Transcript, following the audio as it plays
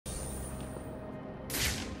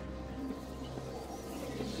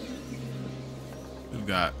We've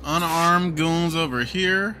got unarmed goons over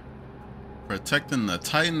here protecting the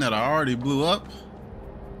Titan that I already blew up.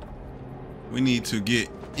 We need to get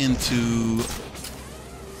into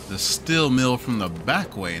the steel mill from the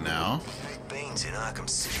back way now. Bane's in Arkham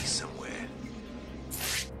City somewhere.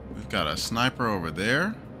 We've got a sniper over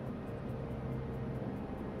there.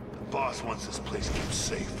 The boss wants this place kept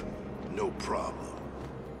safe. No problem.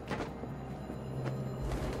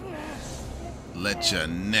 Let your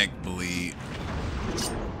neck bleed.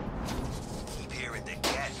 Keep hearing the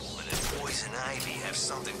cat and Poison Ivy have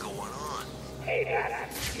something going on. Hey, Pat,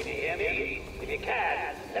 can you hear me? If you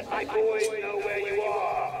can, let my boys know where you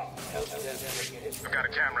are. I've got a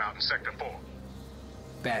camera out in Sector 4.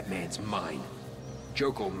 Batman's mine.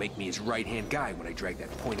 Joker will make me his right-hand guy when I drag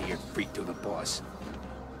that pointy-eared freak to the boss.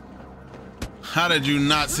 How did you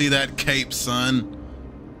not see that cape, son?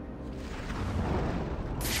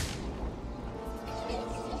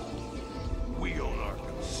 We own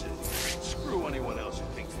Arkham City. Screw anyone else who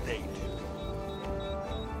thinks they do.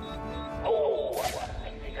 Oh,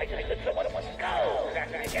 I think I just let someone must go.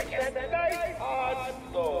 Get that nice hard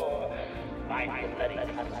floor. My bloody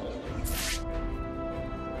cuddle.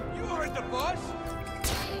 You aren't the boss!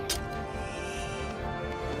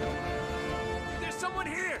 There's someone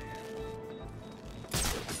here!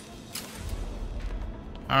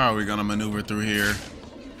 How are we gonna maneuver through here?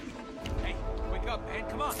 Hey, wake up, man.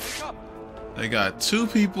 Come on, wake up. They got 2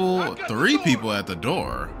 people, 3 people at the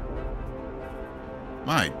door.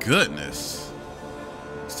 My goodness.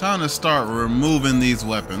 It's time to start removing these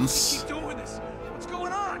weapons. Keep doing this. What's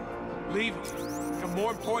going on? Leave him. Got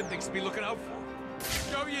more important things to be looking out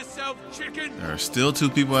for. Show yourself, chicken. There are still 2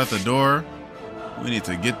 people at the door. We need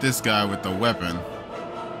to get this guy with the weapon.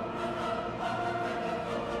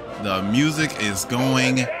 The music is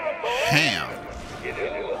going ham.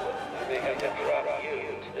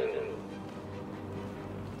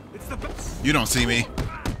 It's the best. You don't see me.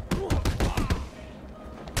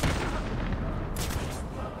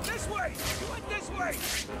 This way. You went this way.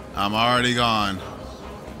 I'm already gone.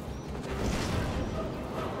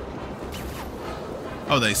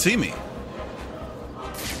 Oh, they see me.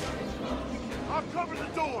 I'll cover the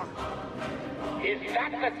door. Is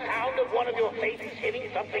that the sound of one of your faces hitting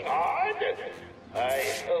something hard? I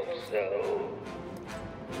hope so.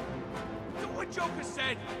 Do what Joker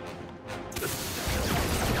said.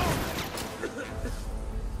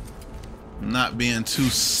 Not being too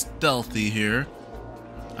stealthy here.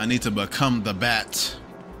 I need to become the Bat.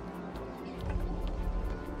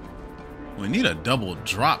 We need a double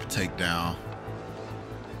drop takedown.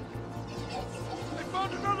 I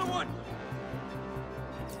found another one.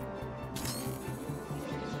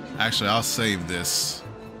 Actually, I'll save this.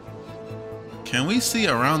 Can we see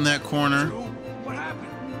around that corner? What happened?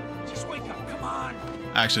 Just wake up. Come on.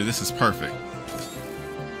 Actually, this is perfect.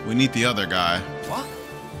 We need the other guy. What?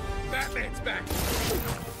 Batman's back.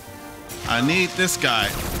 I need this guy.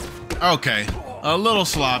 Okay, a little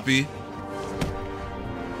sloppy.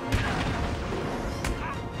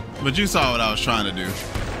 But you saw what I was trying to do.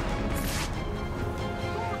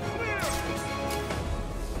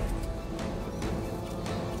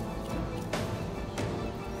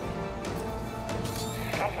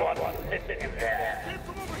 Someone listen in there.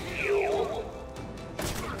 You.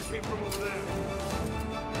 Came from over there.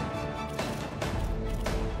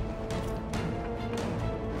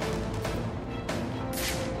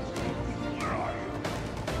 Where are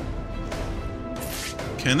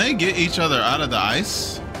you? Can they get each other out of the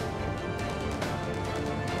ice?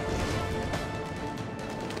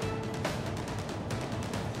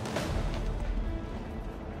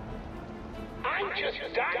 I'm just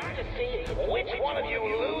dying to see which one of you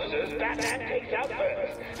losers Batman takes out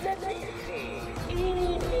first. Let me see.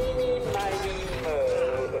 Eeny, meeny, miny, mo.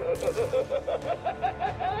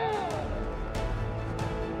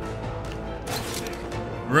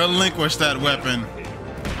 Relinquish that weapon.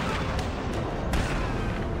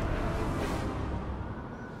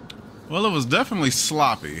 Well, it was definitely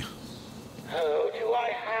sloppy. Oh, do I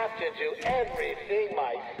have to do everything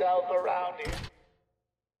myself around here?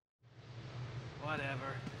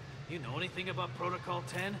 Whatever. You know anything about Protocol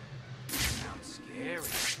 10? Sounds scary.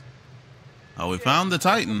 Oh, we found the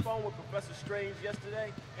Titan. Phone with Professor Strange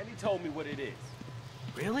yesterday, and he told me what it is.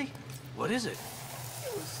 Really? What is it?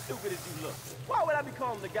 It was stupid as you look. Why would I be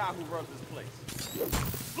calling the guy who runs this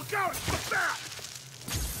place? Look out! Look back!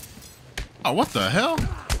 Oh, what the hell?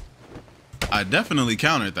 I definitely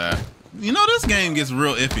countered that. You know, this game gets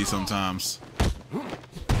real iffy sometimes.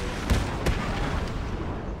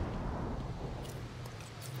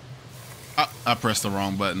 I pressed the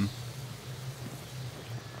wrong button.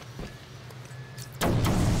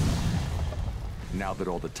 now that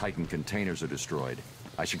all the Titan containers are destroyed,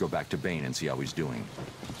 I should go back to Bane and see how he's doing.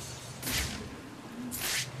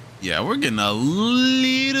 Yeah, we're getting a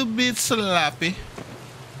little bit sloppy.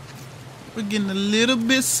 We're getting a little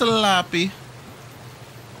bit sloppy.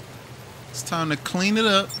 It's time to clean it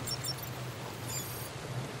up.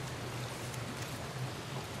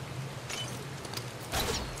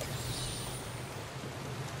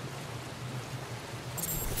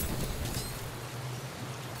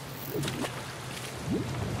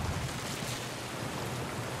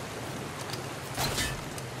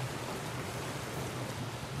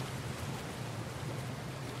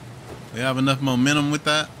 We have enough momentum with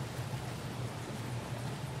that?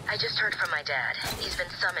 I just heard from my dad. He's been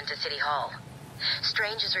summoned to City Hall.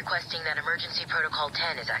 Strange is requesting that Emergency Protocol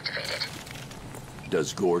 10 is activated.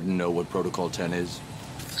 Does Gordon know what Protocol 10 is?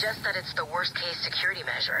 Just that it's the worst-case security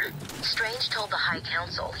measure. Strange told the High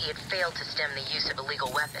Council he had failed to stem the use of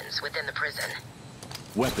illegal weapons within the prison.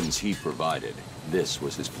 Weapons he provided. This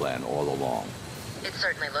was his plan all along. It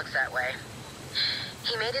certainly looks that way.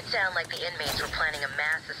 He made it sound like the inmates were planning a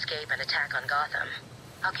mass escape and attack on Gotham.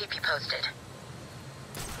 I'll keep you posted.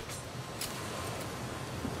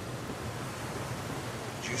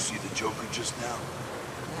 Did you see the Joker just now?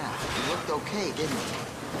 Yeah, he looked okay, didn't he?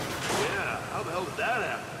 Yeah, how the hell did that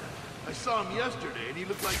happen? I saw him yesterday and he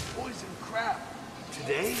looked like poison crap.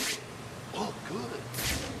 Today? Oh, good.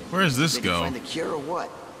 Where does this Did go? he find the cure or what?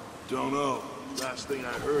 Don't know. Last thing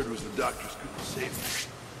I heard was the doctors couldn't save me.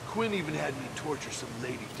 Quinn even had me torture some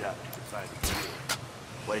lady doctor to find the cure.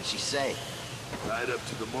 What did she say? Right up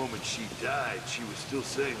to the moment she died, she was still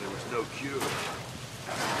saying there was no cure.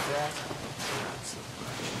 That? Not so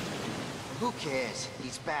much. Who cares?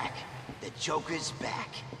 He's back. The Joker's back.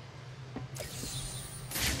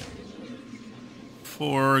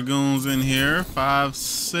 4 goons in here. 5,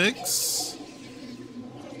 6.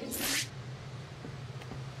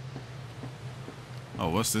 Oh,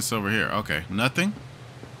 what's this over here? Okay, nothing.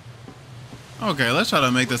 Okay, let's try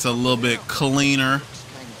to make this a little bit cleaner.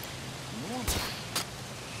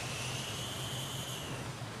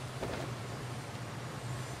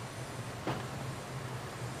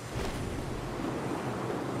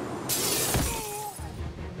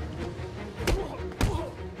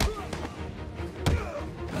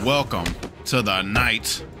 Welcome to the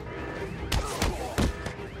night.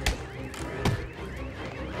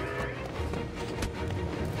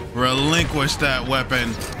 Relinquish that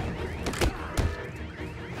weapon.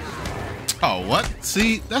 Oh, what?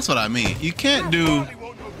 See, that's what I mean. You can't do...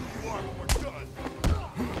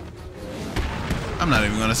 I'm not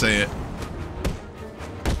even gonna say it.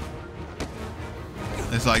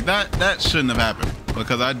 It's like that shouldn't have happened,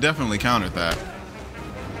 because I definitely countered that.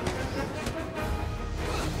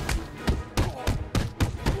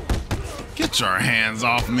 Get your hands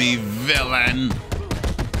off me, villain!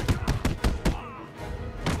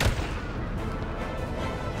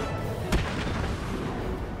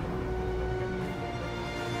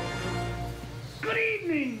 Good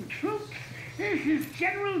evening, troops. This is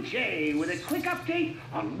General J with a quick update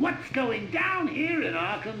on what's going down here in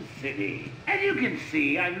Arkham City. As you can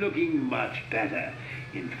see, I'm looking much better.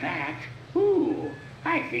 In fact,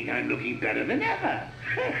 I think I'm looking better than ever.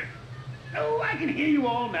 Oh, I can hear you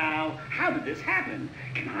all now. How did this happen?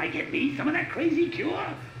 Can I get me some of that crazy cure?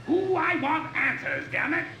 I want answers,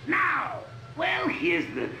 damn it, now! Well, here's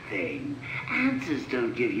the thing. Answers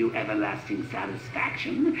don't give you everlasting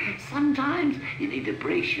satisfaction. Sometimes you need to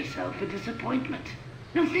brace yourself for disappointment.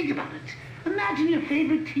 Now think about it. Imagine your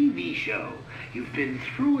favorite TV show. You've been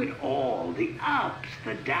through it all. The ups,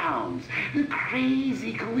 the downs, the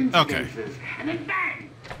crazy coincidences, and then bang!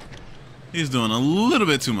 He's doing a little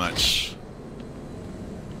bit too much.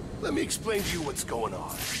 Let me explain to you what's going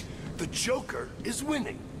on. The Joker is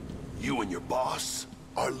winning. You and your boss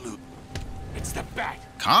are losing. It's the bat.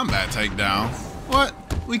 Combat takedown? What?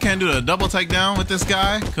 We can't do a double takedown with this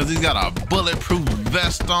guy? Because he's got a bulletproof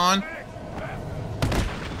vest on?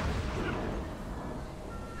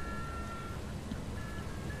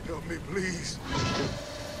 Help me, please.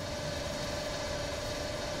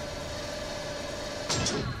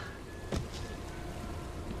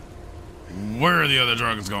 Where are the other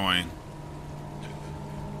drugs going?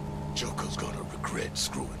 Joker's gonna regret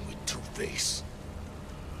screwing with Two-Face.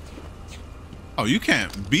 Oh, you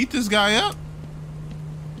can't beat this guy up?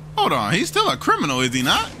 Hold on, he's still a criminal, is he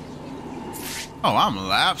not? Oh, I'm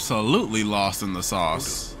absolutely lost in the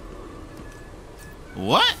sauce.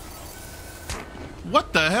 What?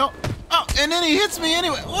 What the hell? Oh, and then he hits me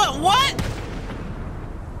anyway. What?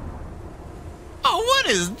 Oh, what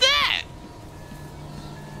is that?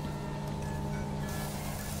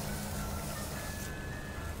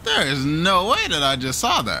 There is no way that I just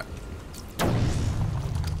saw that.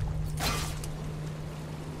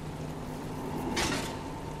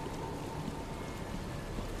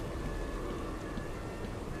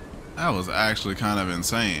 That was actually kind of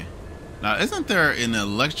insane. Now, isn't there an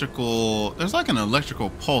electrical... There's like an electrical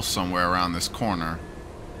pulse somewhere around this corner.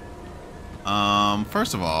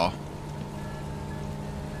 First of all,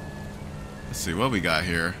 let's see what we got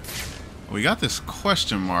here. We got this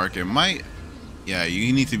question mark. It might... Yeah,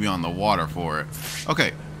 you need to be on the water for it.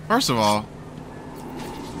 Okay, first of all,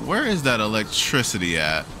 where is that electricity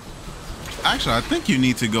at? Actually, I think you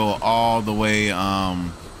need to go all the way, I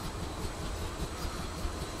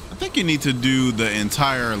think you need to do the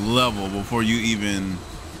entire level before you even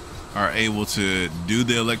are able to do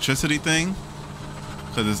the electricity thing.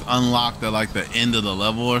 Because it's unlocked at like the end of the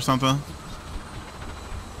level or something.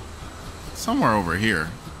 Somewhere over here.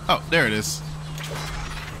 Oh, there it is.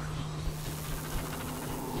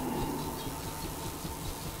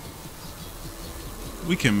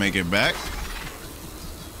 We can make it back.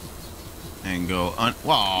 And go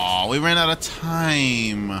wow, we ran out of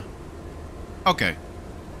time. Okay.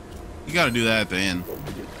 You gotta do that at the end.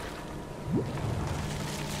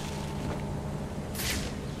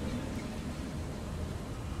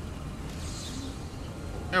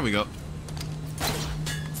 There we go.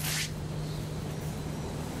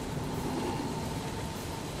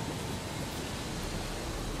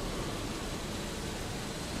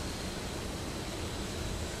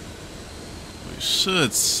 We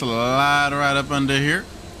should slide right up under here.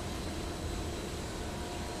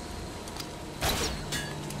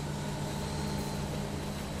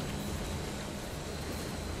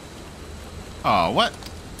 Oh, what?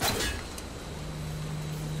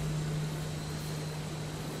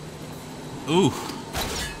 Ooh,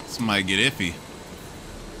 this might get iffy.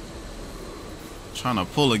 Trying to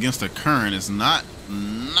pull against the current is not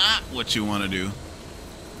what you want to do.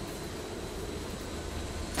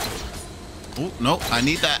 Oh, nope, I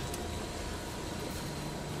need that.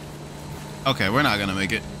 Okay, we're not gonna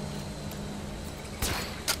make it.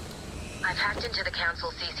 I've hacked into the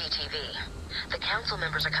council CCTV. The council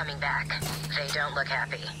members are coming back. They don't look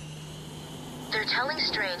happy. They're telling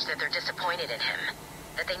Strange that they're disappointed in him.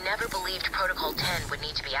 That they never believed Protocol 10 would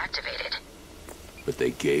need to be activated. But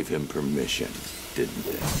they gave him permission, didn't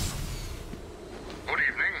they? Good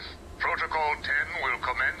evening. Protocol 10 will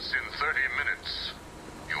commence in 30 minutes.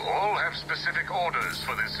 You all have specific orders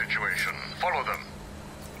for this situation. Follow them.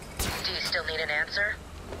 Do you still need an answer?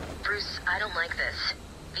 Bruce, I don't like this.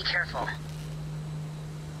 Be careful.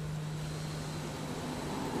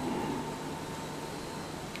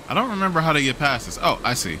 I don't remember how to get past this. Oh,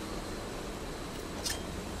 I see.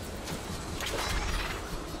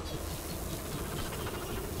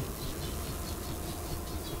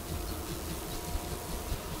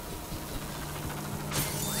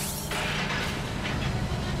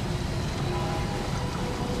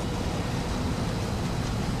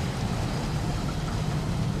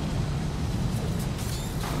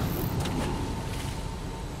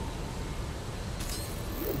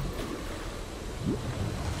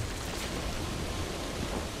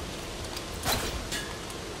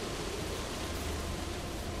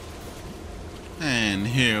 And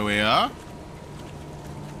here we are.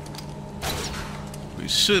 We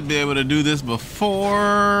should be able to do this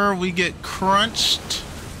before we get crunched.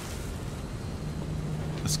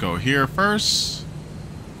 Let's go here first.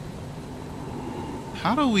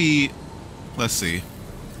 How do we... Let's see.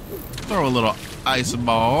 Throw a little ice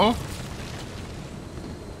ball.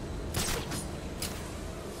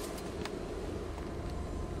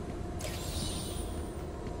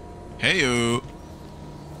 Hey-o.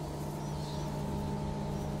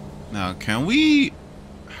 Now, can we...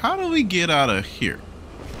 How do we get out of here?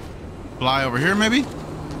 Fly over here, maybe?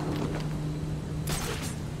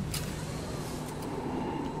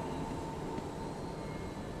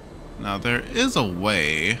 Now, there is a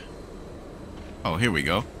way... Oh, here we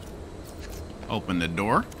go. Open the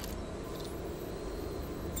door.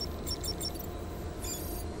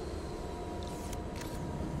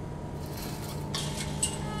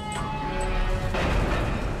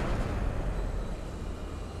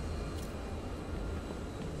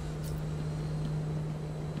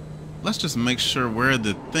 Let's just make sure where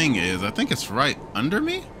the thing is. I think it's right under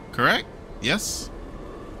me, correct? Yes.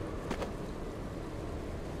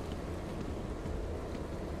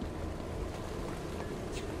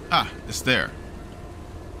 Ah, it's there.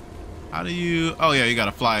 How do you... Oh, yeah, you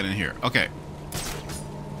gotta fly it in here. Okay.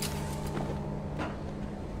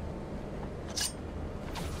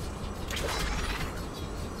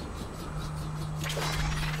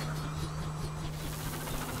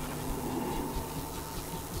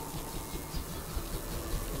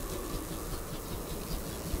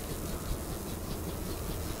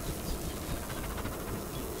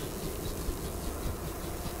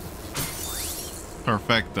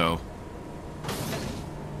 Perfecto.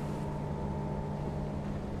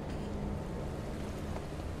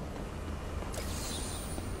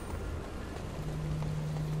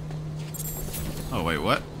 Oh, wait,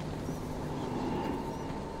 what?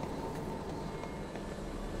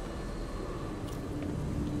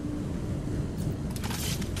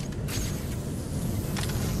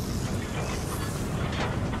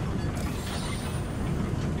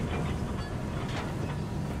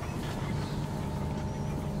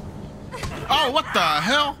 Oh, what the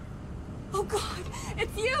hell? Oh, God,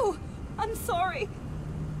 it's you! I'm sorry.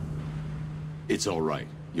 It's all right.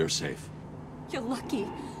 You're safe. You're lucky.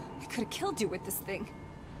 I could have killed you with this thing.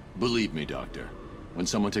 Believe me, Doctor. When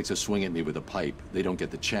someone takes a swing at me with a pipe, they don't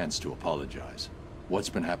get the chance to apologize. What's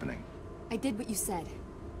been happening? I did what you said.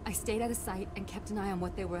 I stayed out of sight and kept an eye on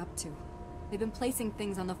what they were up to. They've been placing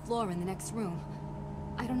things on the floor in the next room.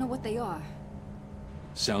 I don't know what they are.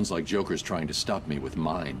 Sounds like Joker's trying to stop me with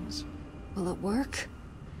mines. Will it work?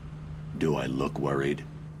 Do I look worried?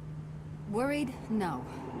 Worried? No.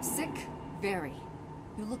 Sick? Very.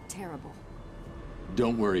 You look terrible.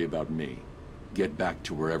 Don't worry about me. Get back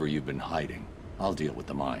to wherever you've been hiding. I'll deal with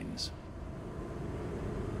the mines.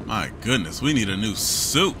 My goodness, we need a new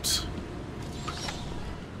suit.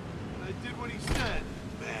 I did what he said.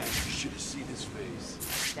 Man, you should have seen his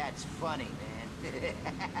face. That's funny, man.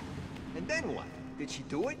 And then what? Did she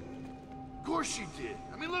do it? Of course she did.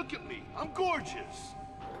 I mean, look at me. I'm gorgeous.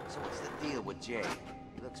 So what's the deal with Jay?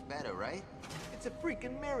 He looks better, right? It's a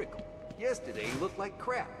freaking miracle. Yesterday he looked like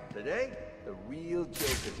crap. Today, the real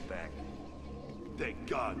Joker's back. Thank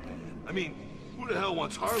God, man. I mean, who the hell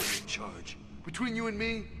wants Harley in charge? Between you and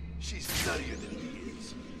me, she's nuttier than he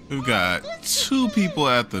is. We've got 2 people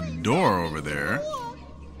at the door over there.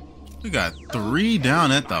 We got 3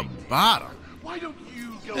 down at the bottom. Why don't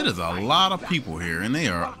you go? It is a lot of people here, and they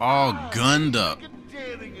are all gunned up.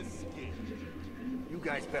 You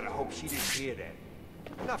guys better hope she didn't hear that.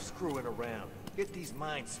 Enough screwing around. Get these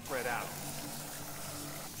mines spread out.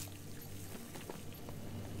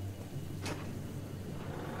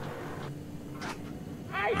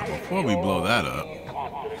 Before we blow that up.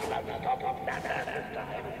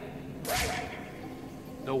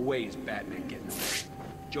 No way is Batman getting away.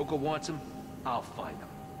 Joker wants him, I'll find him.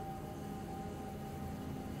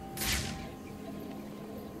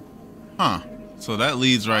 Huh. So that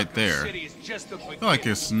leads right there. City is just the I feel like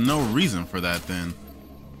there's no reason for that then.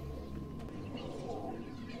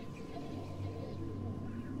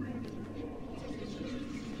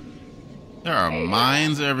 There are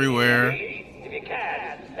mines everywhere. If you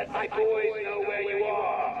can, let my boys know where you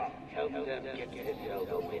are. Help them get themselves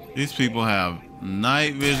away. These people have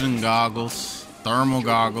night vision goggles, thermal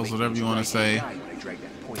goggles, whatever you want to say.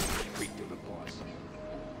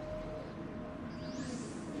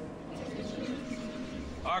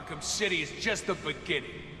 Arkham City is just the beginning.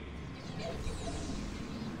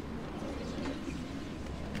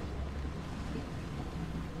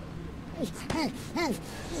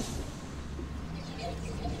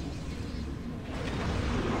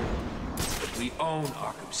 We own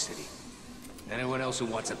Arkham City. Anyone else who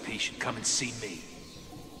wants a piece should come and see me.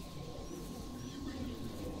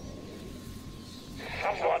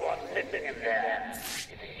 Someone living in there. Is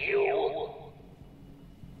it you?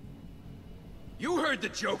 You heard the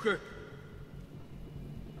Joker.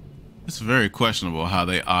 It's very questionable how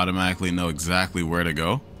they automatically know exactly where to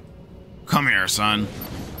go. Come here, son.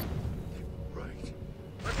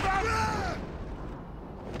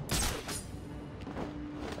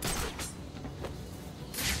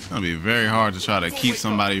 It's gonna be very hard to try to keep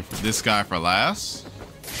this guy for last.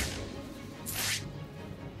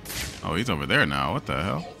 Oh, he's over there now. What the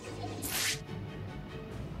hell?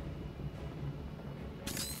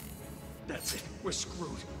 That's it. We're screwed.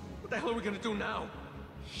 What the hell are we gonna do now?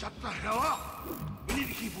 Shut the hell up! We need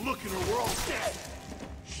to keep looking or we're all dead!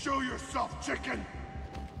 Show yourself, chicken!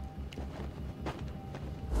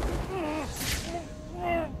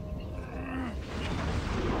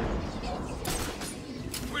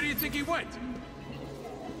 Where do you think he went?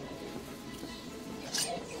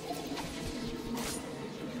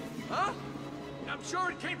 Huh? I'm sure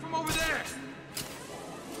it came from over there.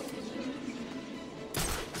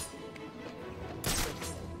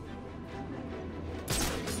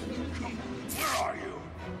 Where are you?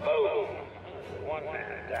 Oh, one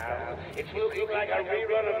man down. It's looking like a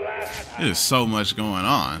rerun of last time. There's so much going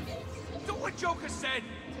on. Do what Joker said.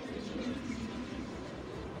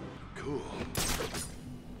 Cool.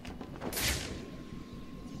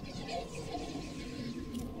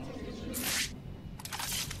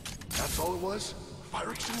 That's all it was?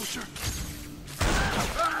 Fire extinguisher?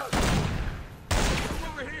 Come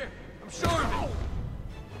over here. I'm showing you.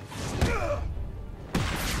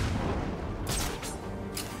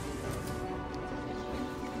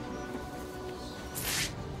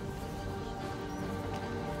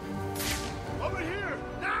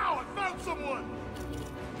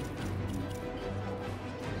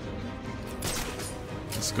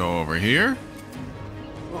 Let's go over here.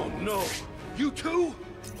 Oh no! You too?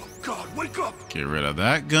 Oh God, wake up! Get rid of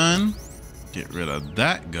that gun. Get rid of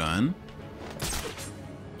that gun.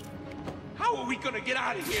 How are we gonna get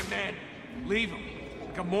out of here, man? Leave him.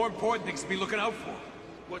 Got more important things to be looking out for.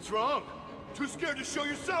 What's wrong? Too scared to show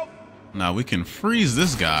yourself? Now we can freeze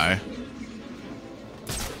this guy.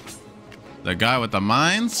 The guy with the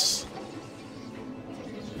mines.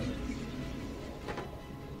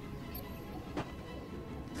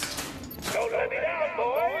 Don't let me down,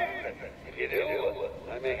 boys! If you do,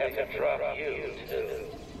 I may have to drop you, too.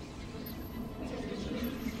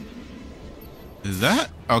 Is that?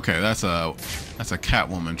 Okay, that's a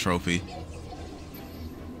Catwoman trophy.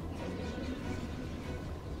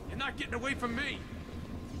 You're not getting away from me.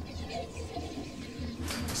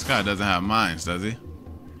 This guy doesn't have mines, does he?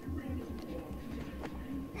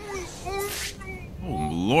 Oh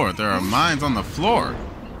Lord, there are mines on the floor.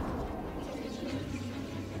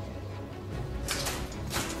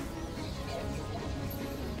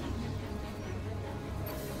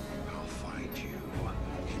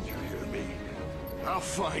 I'll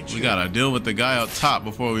find you. We gotta deal with the guy up top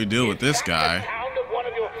before we deal with this guy. The sound of one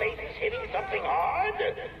of your faces hitting something hard?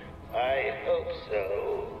 I hope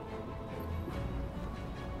so.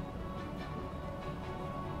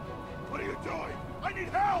 What are you doing? I need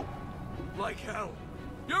help! Like hell.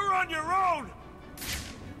 You're on your own!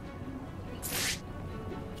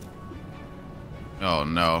 Oh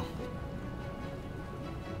no.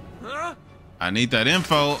 Huh? I need that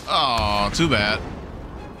info. Oh, too bad.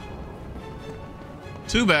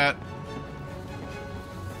 Too bad.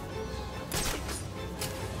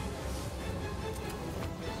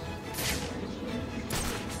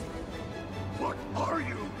 What are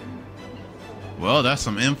you? Well, that's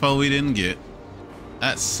some info we didn't get.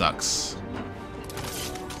 That sucks.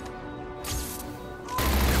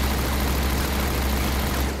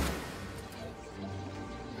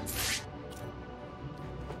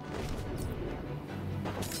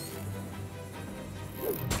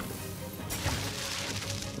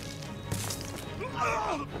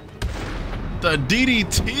 The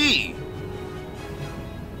DDT!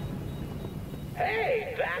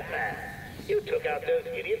 Hey, Batman! You took out those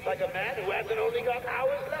idiots like a man who hasn't only got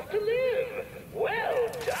hours left to live. Well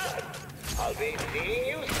done. I'll be seeing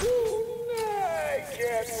you soon. I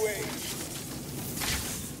can't wait.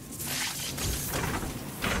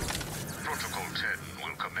 Protocol 10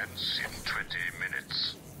 will commence in 20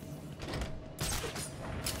 minutes.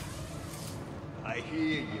 I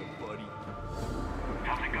hear you, buddy.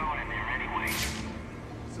 How's it going in there anyway?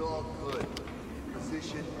 It's all good.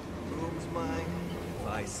 Position, room's mine. If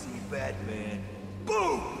I see Batman,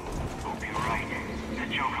 boom! Hope you're right. The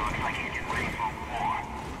Joker looks like he's getting ready for war.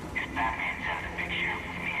 If Batman's out of the picture,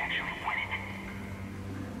 we actually win it.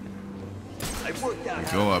 I worked out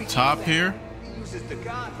how Go to up beat top that. here. He uses the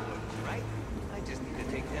convoy, right? I just need to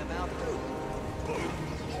take them out too. Boom!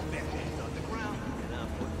 Batman's on the ground, and I'm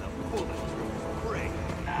putting a bullet through his brain.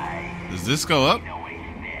 Does this go up?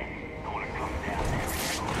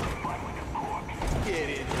 Get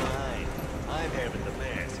in line. I'm having the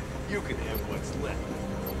mask. You can have what's left.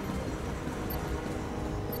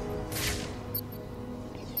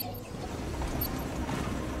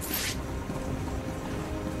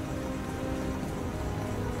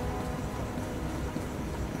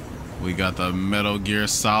 We got the Metal Gear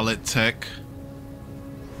Solid tech.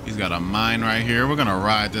 He's got a mine right here. We're gonna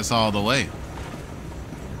ride this all the way.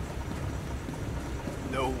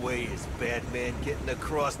 No way is Batman getting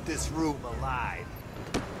across this room alive.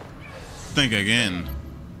 Think again.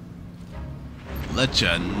 Let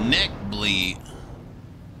your neck bleed.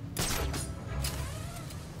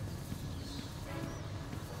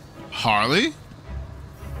 Harley?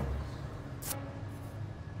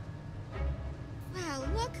 Wow,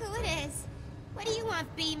 look who it is. What do you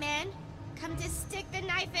want, B-Man? Come to stick the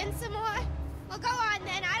knife in some more? Well, go on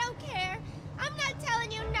then, I don't care. I'm not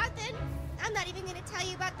telling you nothing. I'm not even gonna tell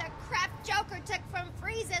you about the crap Joker took from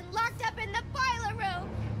Freeze and locked up in the boiler room.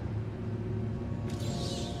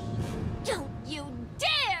 Don't you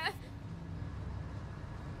dare!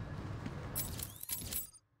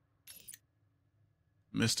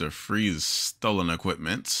 Mr. Freeze's stolen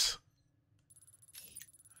equipment.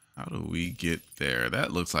 How do we get there?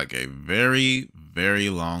 That looks like a very, very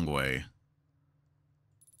long way.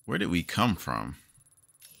 Where did we come from?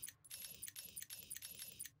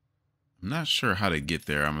 I'm not sure how to get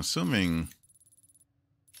there. I'm assuming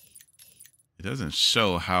it doesn't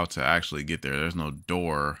show how to actually get there. There's no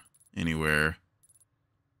door anywhere.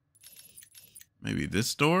 Maybe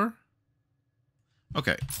this door?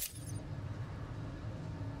 Okay.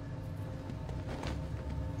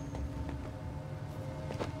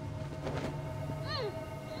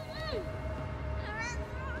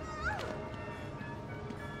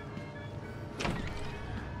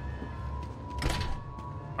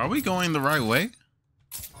 we going the right way?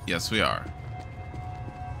 Yes, we are.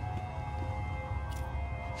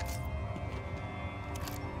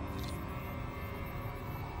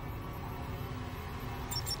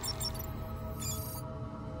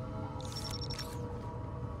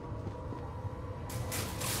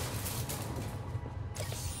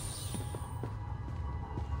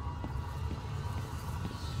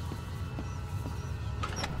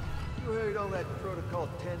 You heard all that Protocol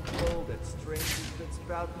 10 troll that Stranger's been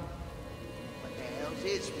spouting? What the hell's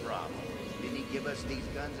his problem? Didn't he give us these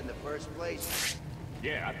guns in the first place?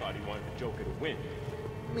 Yeah, I thought he wanted the Joker to win.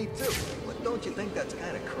 Me too, but don't you think that's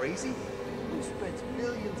kind of crazy? Who spends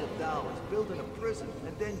millions of dollars building a prison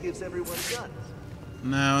and then gives everyone guns?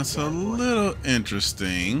 Now it's a little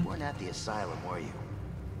interesting. You weren't at the asylum, were you?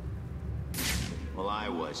 Well, I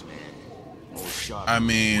was, man. Old Sharp I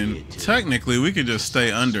mean, technically we could just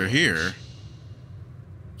stay under here.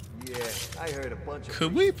 Yeah, I heard a bunch of...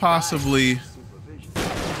 Could we possibly...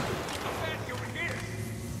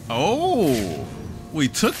 Oh, we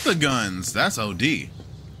took the guns. That's OD.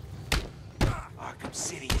 Arkham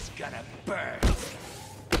City is gonna burn.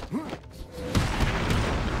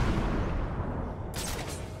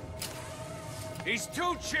 He's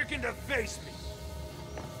too chicken to face me.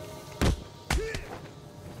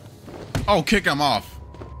 Oh, kick him off.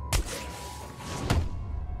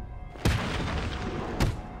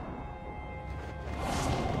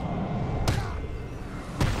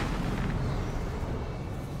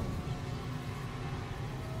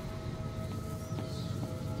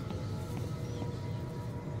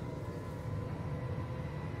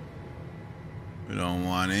 We don't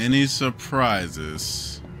want any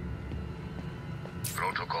surprises.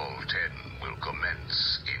 Protocol 10 will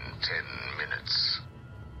commence in 10 minutes.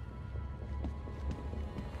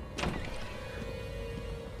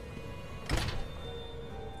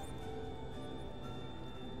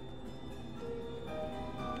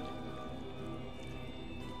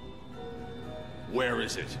 Where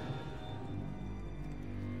is it?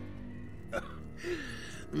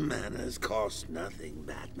 Manners cost nothing,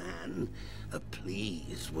 Batman. A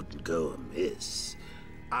please wouldn't go amiss.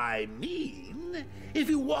 I mean, if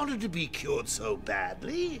you wanted to be cured so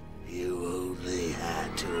badly, you only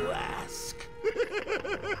had to ask.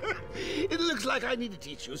 It looks like I need to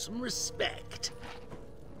teach you some respect.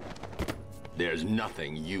 There's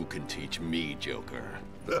nothing you can teach me, Joker.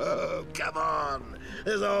 Oh, come on.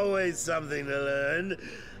 There's always something to learn.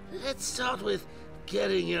 Let's start with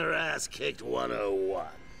getting your ass kicked 101.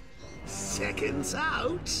 Seconds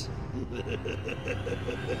out.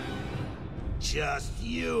 Just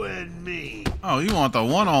you and me. Oh, you want the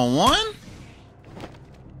one-on-one?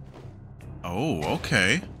 Oh,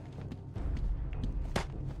 okay.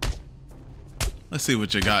 Let's see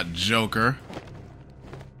what you got, Joker.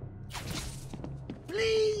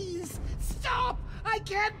 Please, stop! I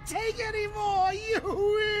can't take anymore! You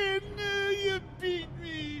win! You beat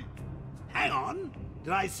me! Hang on.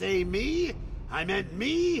 Did I say me? I meant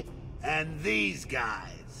me and these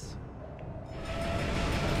guys.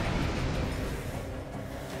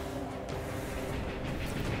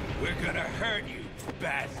 We're gonna hurt you,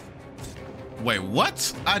 Bat. Wait,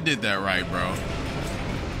 what? I did that right, bro.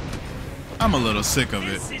 I'm a little sick of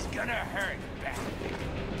it. This is gonna hurt, Bat.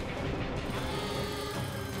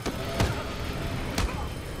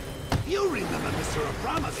 You remember Mr.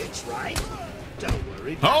 Abramovich, right? Don't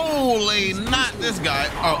worry. Holy, not this guy.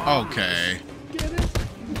 Oh, okay. Get it?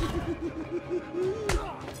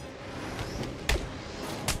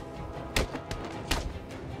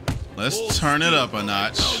 Let's turn it up a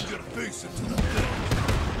notch.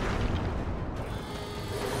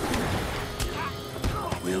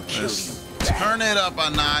 We'll kill Let's turn it up a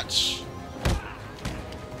notch.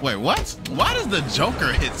 Wait, what? Why does the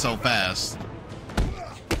Joker hit so fast?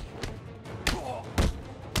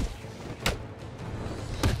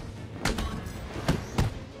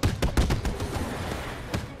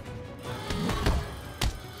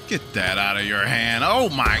 Get that out of your hand. Oh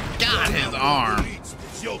my God, his arm.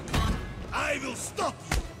 I will stop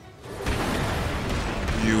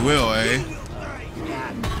You will, eh?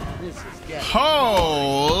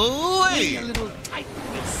 Holy! A little tight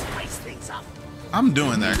will spice things up. I'm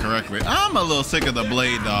doing that correctly. I'm a little sick of the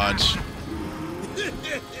blade dodge.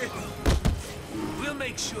 We'll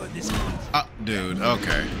make sure this. Dude,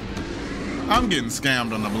 okay. I'm getting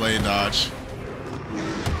scammed on the blade dodge.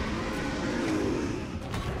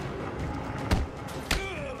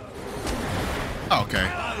 Okay.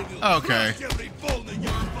 Okay.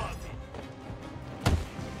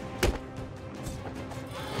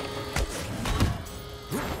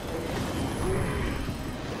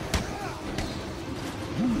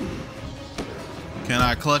 Can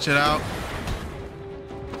I clutch it out?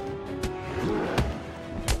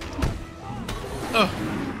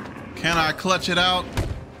 Can I clutch it out?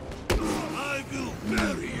 I will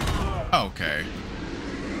bury you. Okay.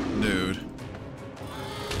 Dude.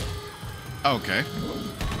 Okay.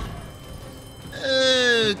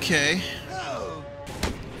 Okay.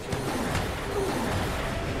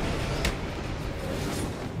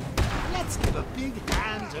 Let's give a big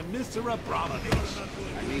hand to Mr. Abramovich.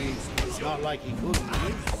 I mean, it's not like he couldn't use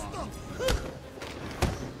one.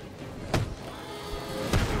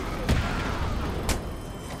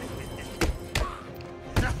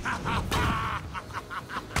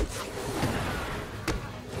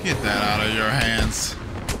 Get that out of your hands.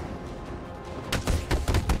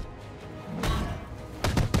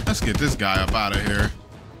 Let's get this guy up out of here.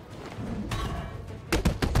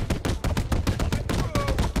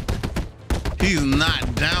 He's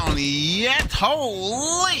not down yet.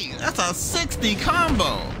 Holy, that's a 60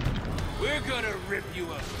 combo. We're gonna rip you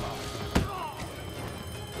apart.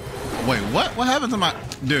 Wait, what? What happened to my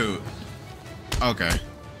dude? Okay.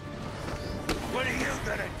 What are you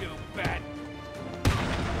gonna do, Bat?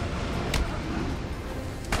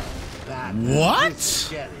 What?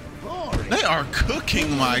 They are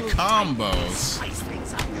cooking my combos.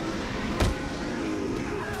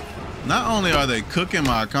 Not only are they cooking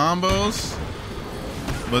my combos,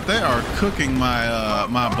 but they are cooking my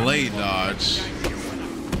my blade dodge.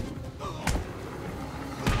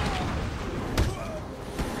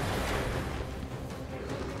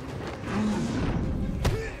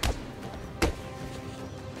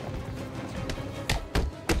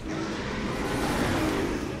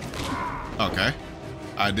 Okay.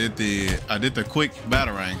 I did the quick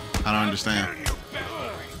batarang. I don't understand.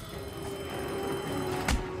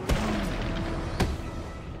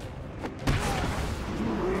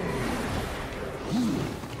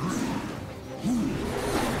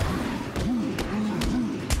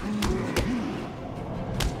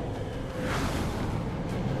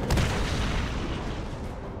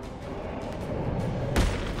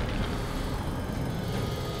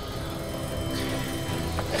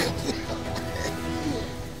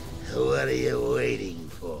 What are you waiting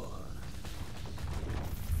for?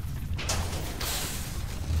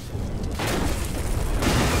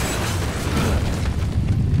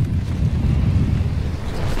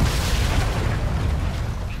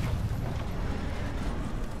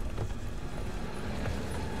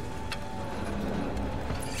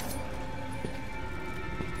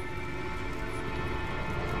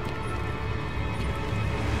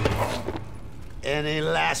 Any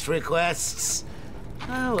last requests?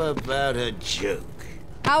 How about a joke?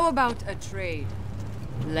 How about a trade?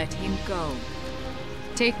 Let him go.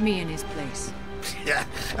 Take me in his place.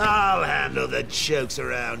 I'll handle the jokes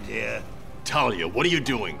around here. Talia, what are you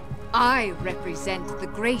doing? I represent the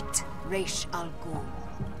great Ra's al Ghul,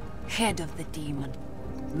 head of the demon,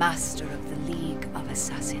 master of the League of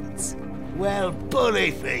Assassins. Well,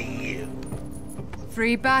 bully for you.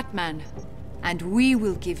 Free Batman, and we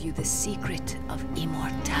will give you the secret of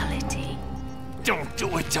immortality. Don't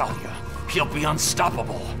do it, Talia. He'll be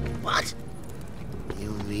unstoppable. What? You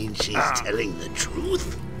mean she's telling the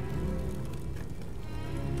truth?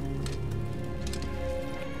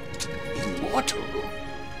 Immortal?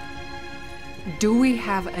 Do we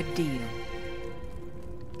have a deal?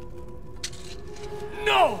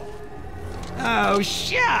 No! Oh,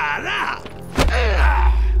 shut up!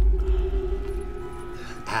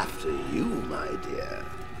 After you, my dear.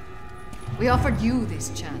 We offered you this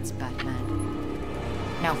chance, Batman.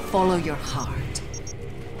 Now follow your heart.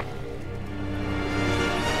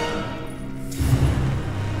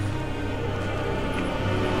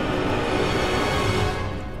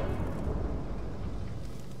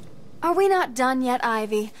 Are we not done yet,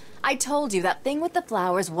 Ivy? I told you that thing with the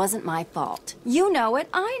flowers wasn't my fault. You know it,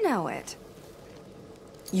 I know it.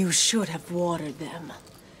 You should have watered them.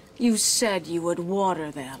 You said you would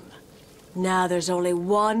water them. Now there's only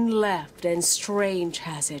one left, and Strange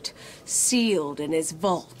has it, sealed in his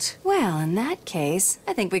vault. Well, in that case,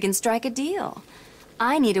 I think we can strike a deal.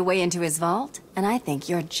 I need a way into his vault, and I think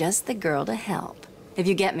you're just the girl to help. If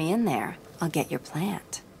you get me in there, I'll get your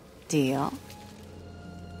plant. Deal?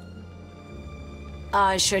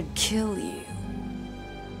 I should kill you.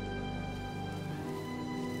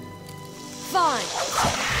 Fine.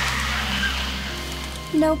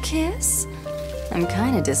 No kiss? I'm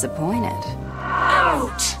kinda disappointed.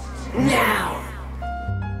 Out! Now!